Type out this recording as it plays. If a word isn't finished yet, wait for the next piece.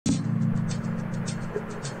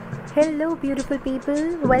Hello beautiful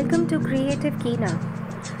people, welcome to Creative Kina.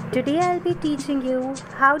 Today I'll be teaching you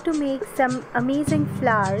how to make some amazing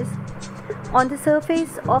flowers on the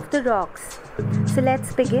surface of the rocks. So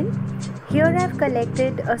let's begin. Here I've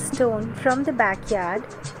collected a stone from the backyard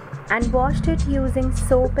and washed it using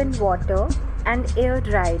soap and water and air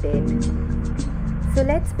dried it. So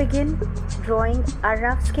let's begin drawing a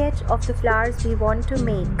rough sketch of the flowers we want to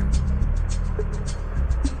make.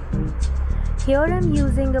 Here I'm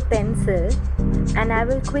using a pencil and I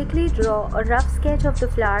will quickly draw a rough sketch of the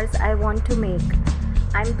flowers I want to make.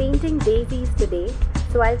 I'm painting daisies today,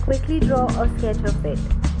 so I'll quickly draw a sketch of it.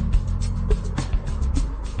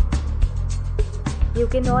 You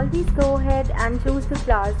can always go ahead and choose the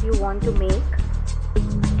flowers you want to make.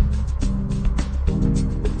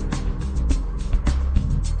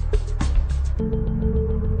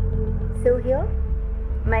 So here,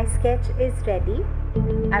 my sketch is ready.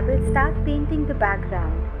 I will start painting the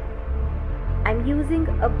background. I'm using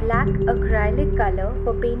a black acrylic color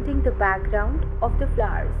for painting the background of the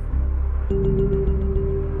flowers.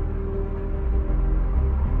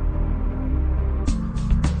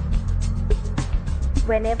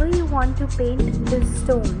 Whenever you want to paint the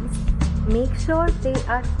stones, make sure they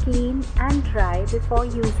are clean and dry before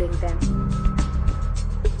using them.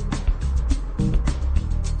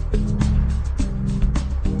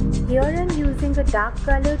 Here I am using a dark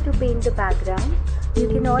color to paint the background. You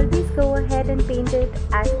can always go ahead and paint it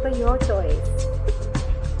as per your choice.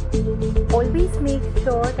 Always make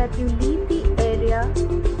sure that you leave the area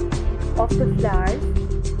of the flowers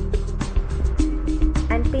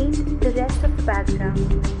and paint the rest of the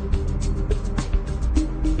background.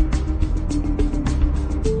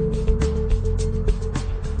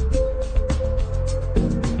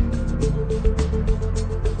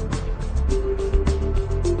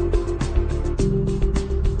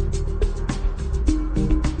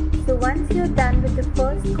 Once you're done with the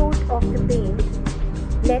first coat of the paint,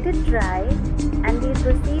 let it dry and we'll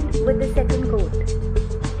proceed with the second coat.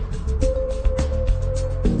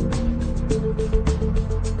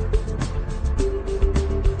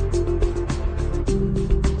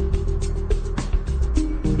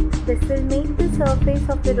 This will make the surface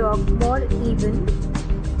of the rock more even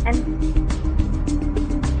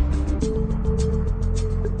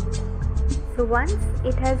so once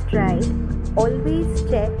it has dried, always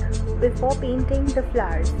check before painting the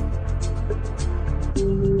flowers.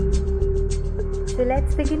 So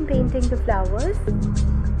let's begin painting the flowers.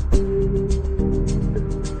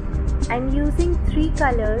 I'm using 3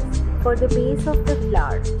 colors for the base of the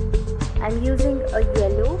flower. I'm using a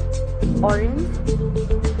yellow, orange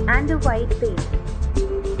and a white paint.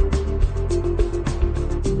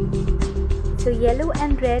 So yellow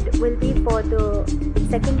and red will be for the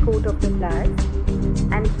second coat of the flowers.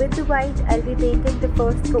 And with the white, I'll be painting the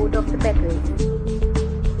first coat of the petals.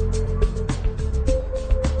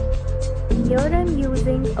 Here I'm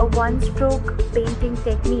using a one-stroke painting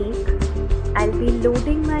technique. I'll be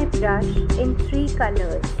loading my brush in 3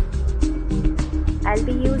 colors. I'll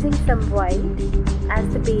be using some white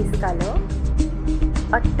as the base color,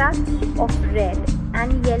 a touch of red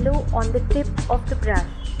and yellow on the tip of the brush.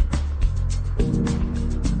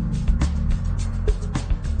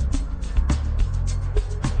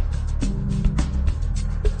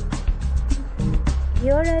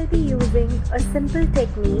 Here I'll be using a simple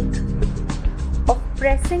technique of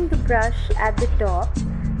pressing the brush at the top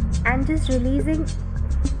and just releasing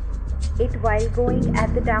it while going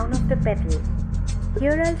at the down of the petal.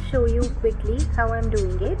 Here I'll show you quickly how I'm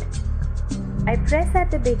doing it. I press at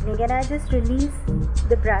the beginning and I just release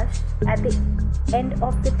the brush at the end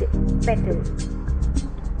of the petal.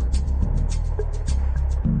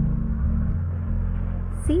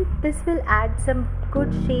 See, this will add some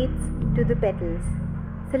good shades to the petals.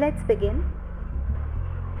 So let's begin.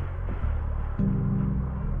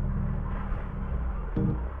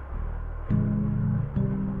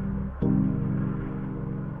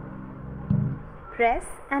 Press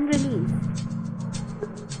and release.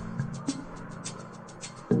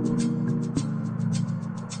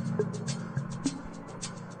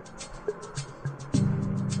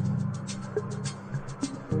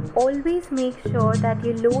 Always make sure that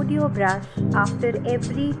you load your brush after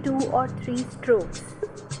every 2 or 3 strokes.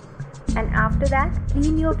 And after that,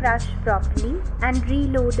 clean your brush properly and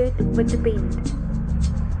reload it with the paint.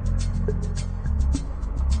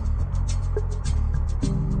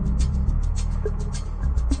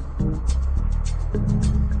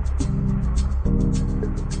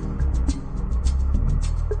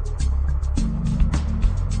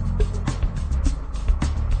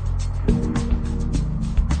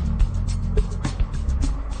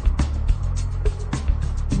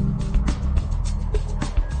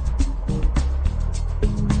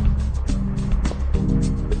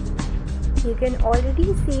 can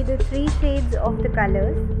already see the 3 shades of the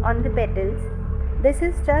colors on the petals. This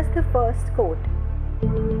is just the first coat.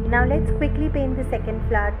 Now let's quickly paint the second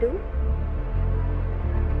flower too.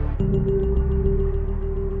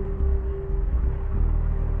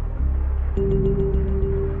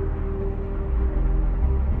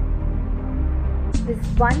 This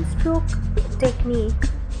one stroke technique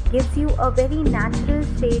gives you a very natural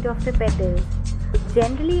shade of the petals.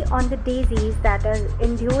 Generally on the daisies that are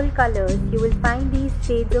in dual colors, you will find these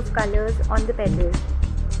shades of colors on the petals.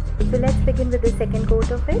 So let's begin with the second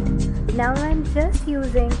coat of it. Now I'm just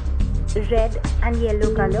using red and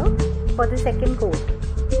yellow color for the second coat.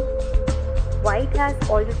 White has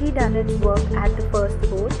already done its work at the first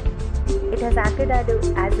coat. It has acted as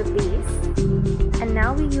a base, and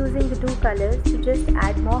now we're using the two colors to just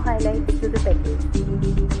add more highlights to the petals.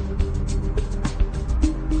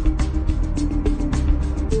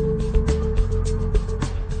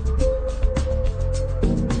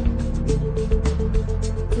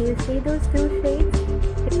 Do you see those two shades?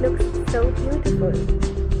 It looks so beautiful.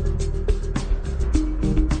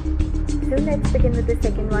 So let's begin with the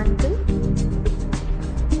second one too.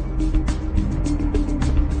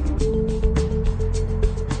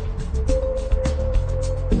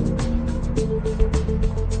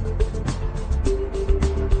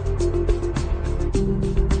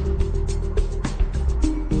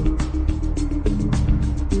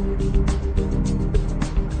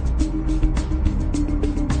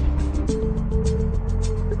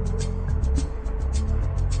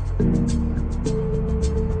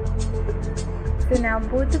 So now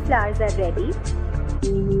both the flowers are ready.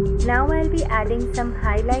 Now I'll be adding some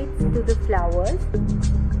highlights to the flowers.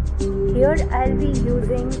 Here I'll be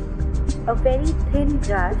using a very thin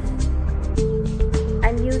brush.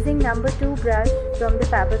 I'm using number 2 brush from the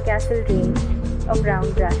Faber-Castell range of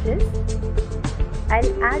round brushes.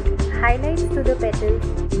 I'll add highlights to the petals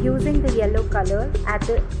using the yellow color at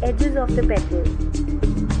the edges of the petals.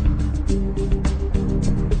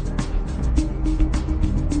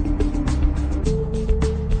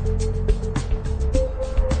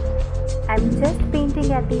 I'm just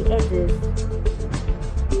painting at the edges.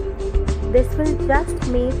 This will just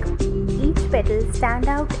make each petal stand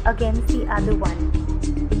out against the other one.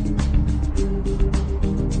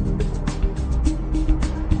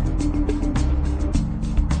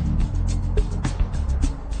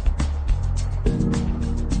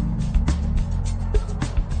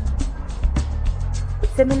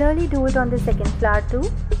 Similarly, do it on the second flower too.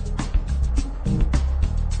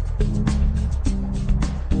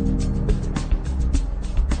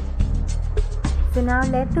 So now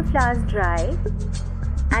let the flowers dry,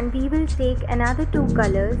 and we will take another 2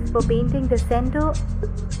 colors for painting the center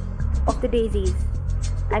of the daisies.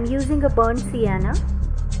 I'm using a burnt sienna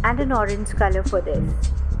and an orange color for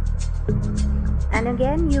this. And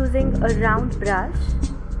again using a round brush.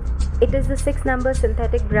 It is the 6 number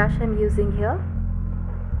synthetic brush I'm using here.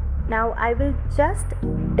 Now I will just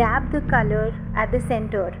dab the color at the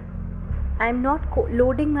center. I'm not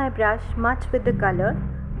loading my brush much with the color.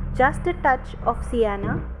 Just a touch of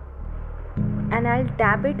sienna, and I'll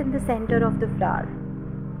dab it in the center of the flower.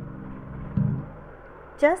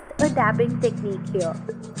 Just a dabbing technique here.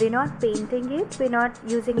 We're not painting it, we're not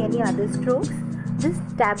using any other strokes, just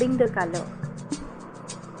dabbing the color.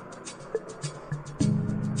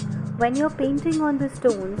 When you're painting on the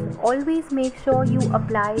stones, always make sure you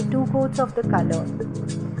apply 2 coats of the color.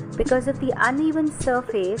 Because of the uneven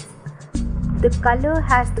surface, the color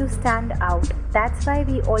has to stand out. That's why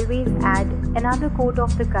we always add another coat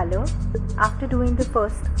of the color after doing the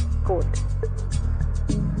first coat.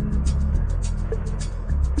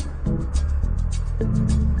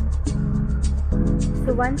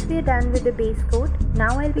 So once we are done with the base coat,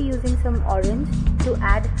 now I'll be using some orange to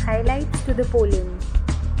add highlights to the pollen.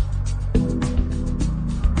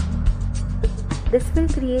 This will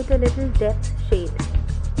create a little depth shade.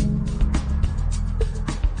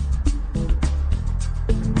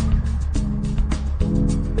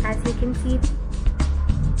 As you can see,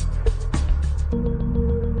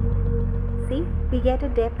 we get a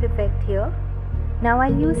depth effect here. Now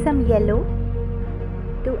I'll use some yellow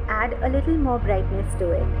to add a little more brightness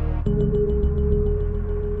to it.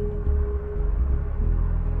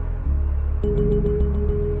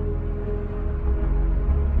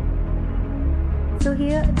 So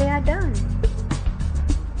here they are done.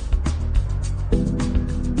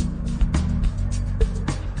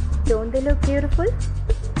 Don't they look beautiful?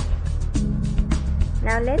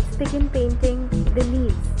 Now let's begin painting the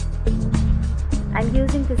leaves. I'm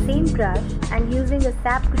using the same brush and using a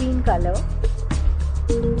sap green color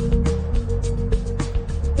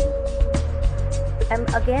I'm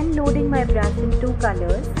again loading my brush in two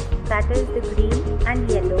colors, that is the green and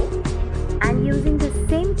yellow, and using the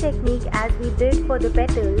same technique as we did for the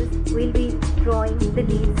petals, we'll be drawing the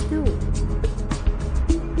leaves too.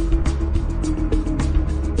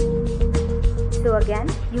 So again,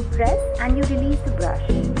 you press and you release the brush.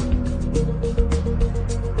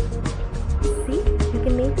 See, you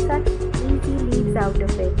can make such easy leaves out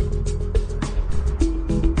of it.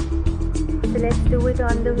 So let's do it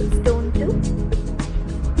on the stone too.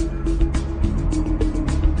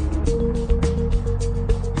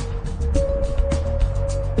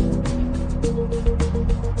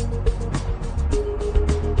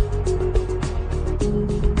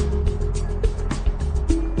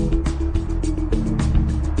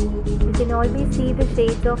 You can always see the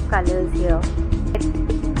shades of colors here.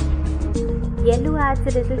 Yellow adds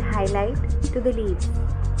a little highlight to the leaves.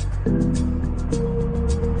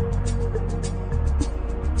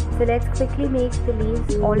 So let's quickly make the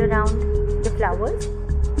leaves all around the flowers.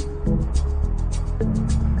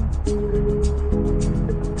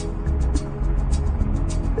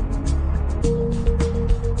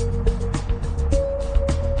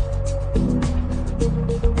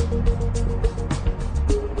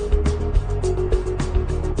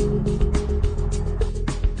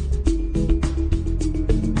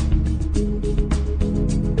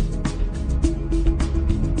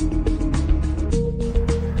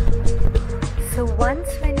 So once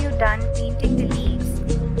when you're done painting the leaves,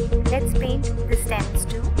 let's paint the stems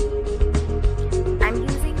too. I'm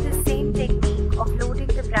using the same technique of loading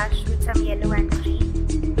the brush with some yellow and green.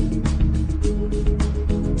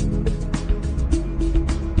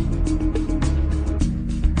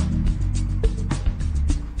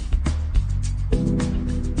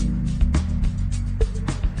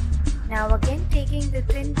 Now again taking the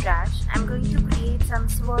thin brush, I'm going to create some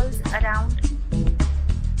swirls around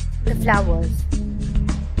the flowers.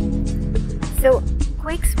 So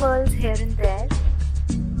quick swirls here and there,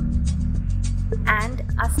 and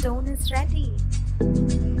our stone is ready.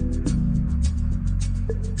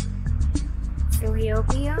 So here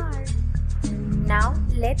we are. Now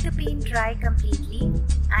let the paint dry completely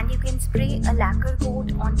and you can spray a lacquer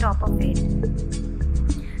coat on top of it.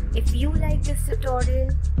 If you like this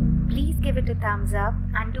tutorial, please give it a thumbs up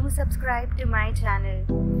and do subscribe to my channel.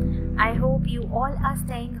 I hope you all are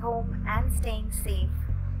staying home and staying safe.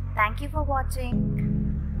 Thank you for watching.